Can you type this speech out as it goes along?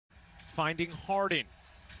finding Harden.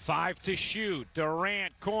 5 to shoot.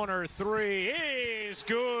 Durant, corner three is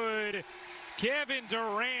good. Kevin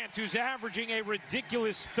Durant, who's averaging a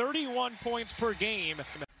ridiculous 31 points per game.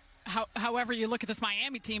 However, you look at this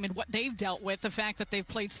Miami team and what they've dealt with, the fact that they've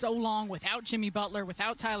played so long without Jimmy Butler,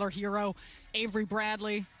 without Tyler Hero, Avery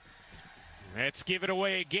Bradley. Let's give it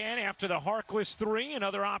away again after the Harkless three.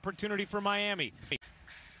 Another opportunity for Miami.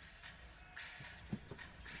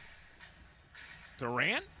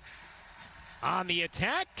 Durant on the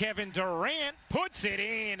attack. Kevin Durant puts it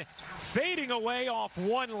in, fading away off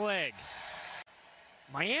one leg.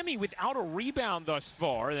 Miami without a rebound thus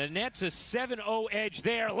far. The Nets a 7-0 edge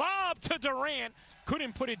there. Lob to Durant.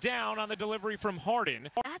 Couldn't put it down on the delivery from Harden.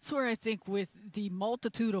 That's where I think with the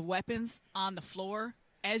multitude of weapons on the floor,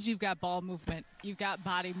 as you've got ball movement, you've got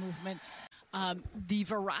body movement, the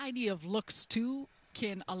variety of looks too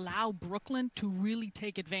can allow Brooklyn to really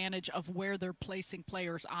take advantage of where they're placing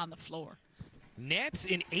players on the floor. Nets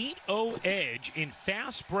an 8-0 edge in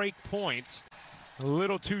fast break points. A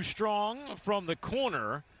little too strong from the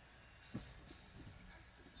corner.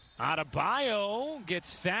 Adebayo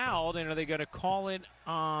gets fouled, and are they going to call it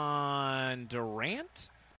on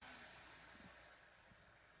Durant?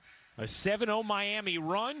 A 7-0 Miami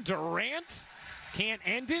run. Durant can't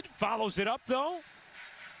end it. Follows it up, though,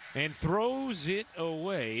 and throws it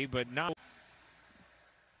away, but not.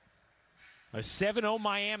 A 7-0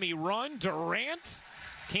 Miami run. Durant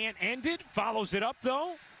can't end it. Follows it up,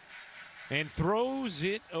 though, and throws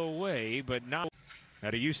it away, but not.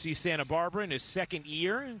 Out of UC Santa Barbara in his second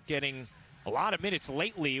year, getting a lot of minutes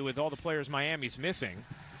lately with all the players Miami's missing.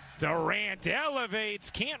 Durant elevates,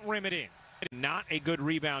 can't rim it in. Not a good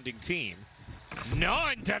rebounding team.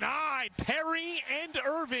 None denied. Perry and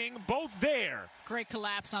Irving both there. Great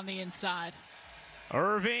collapse on the inside.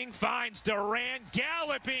 Irving finds Durant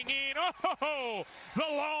galloping in. Oh, the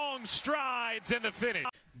long strides and the finish.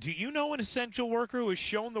 Do you know an essential worker who has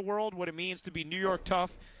shown the world what it means to be New York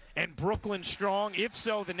tough and Brooklyn strong? If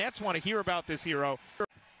so, the Nets want to hear about this hero.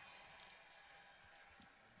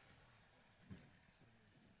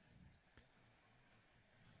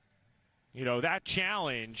 You know, that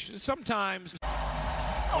challenge, sometimes.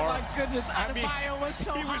 Oh, my goodness. Adebayo was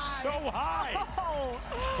so high. He was so high.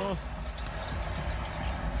 Oh.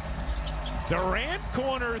 Durant,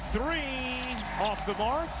 corner three, off the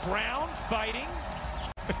mark. Brown fighting.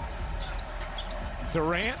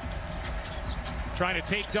 Durant trying to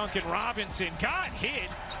take Duncan Robinson. Got hit.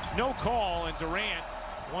 No call, and Durant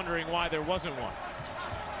wondering why there wasn't one.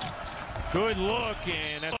 Good look,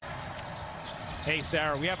 and hey,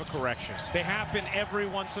 Sarah, we have a correction. They happen every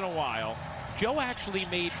once in a while. Joe actually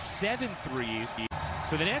made 7 threes,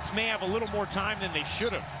 so the Nets may have a little more time than they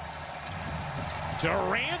should have.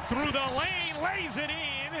 Durant through the lane, lays it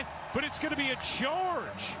in, but it's going to be a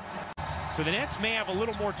charge. So the Nets may have a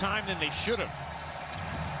little more time than they should have.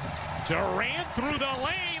 Durant through the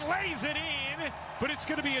lane, lays it in, but it's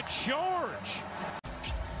going to be a charge.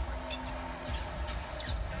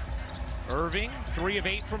 Irving, 3 of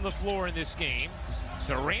 8 from the floor in this game.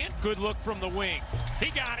 Durant, good look from the wing.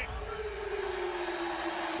 He got it.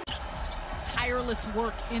 Tireless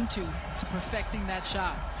work to perfecting that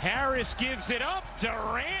shot. Harris gives it up.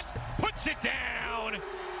 Durant puts it down.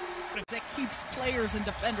 That keeps players and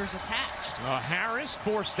defenders attached. Harris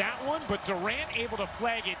forced that one, but Durant able to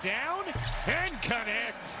flag it down and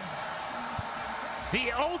connect.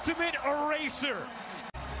 The ultimate eraser.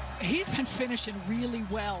 He's been finishing really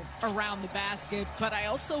well around the basket, but I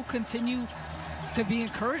also continue to be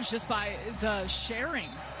encouraged just by the sharing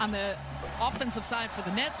on the offensive side for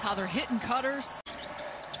the Nets, how they're hitting cutters.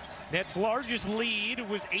 Nets' largest lead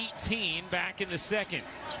was 18 back in the second.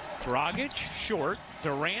 Dragic short,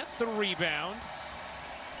 Durant the rebound.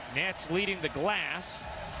 Nets leading the glass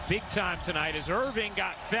big time tonight as Irving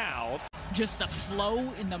got fouled. Just the flow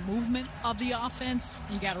in the movement of the offense,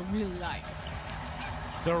 you got to really like.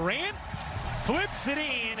 Durant flips it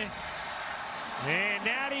in, and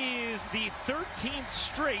that is the 13th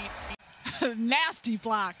straight. Nasty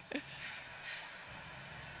block.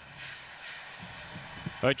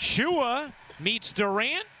 Achua meets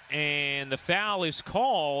Durant, and the foul is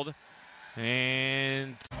called.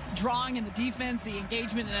 And drawing in the defense, the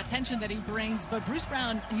engagement and attention that he brings. But Bruce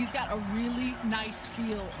Brown, he's got a really nice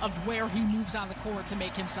feel of where he moves on the court to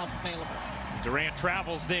make himself available. Durant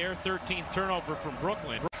travels there, 13th turnover from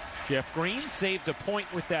Brooklyn. Jeff Green saved a point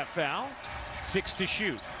with that foul. 6 to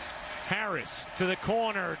shoot. Harris to the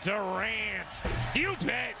corner. Durant. You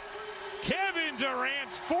bet. Kevin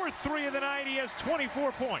Durant's 4th 3 of the night. He has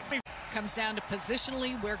 24 points. Comes down to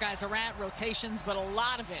positionally where guys are at, rotations, but a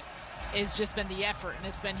lot of it it's just been the effort, and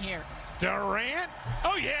it's been here. Durant,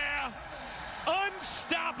 oh yeah,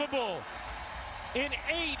 unstoppable. An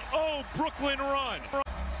 8-0 Brooklyn run.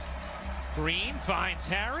 Green finds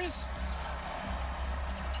Harris.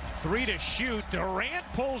 3 to shoot. Durant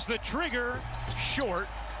pulls the trigger. Short.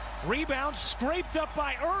 Rebound scraped up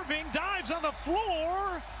by Irving. Dives on the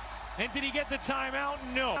floor. And did he get the timeout?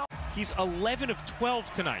 No. He's 11 of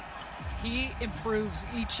 12 tonight. He improves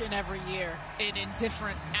each and every year in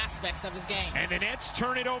different aspects of his game. And the Nets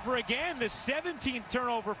turn it over again. The 17th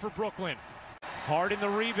turnover for Brooklyn. Hard in the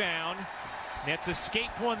rebound. Nets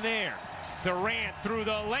escape one there. Durant through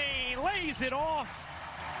the lane, lays it off.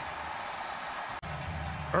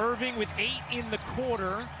 Irving with 8 in the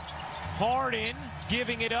quarter. Harden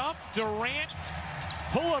giving it up. Durant,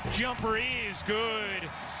 pull-up jumper is good.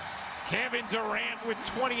 Kevin Durant with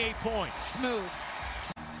 28 points. Smooth.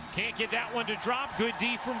 Can't get that one to drop. Good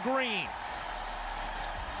D from Green.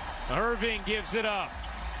 Irving gives it up.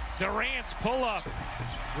 Durant's pull-up.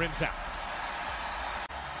 Rims out.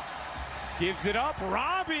 Gives it up.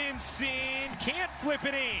 Robinson can't flip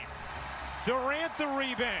it in. Durant the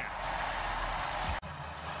rebound.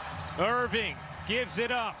 Irving gives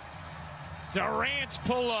it up. Durant's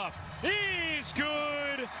pull-up is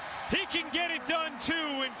good. He can get it done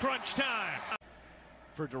too in crunch time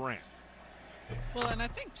for Durant. Well, and I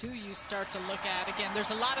think too you start to look at, again,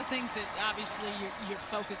 there's a lot of things that obviously you're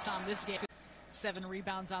focused on this game. 7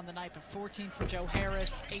 rebounds on the night, but 14 for Joe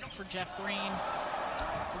Harris, 8 for Jeff Green.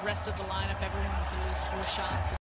 The rest of the lineup, everyone with at least 4 shots.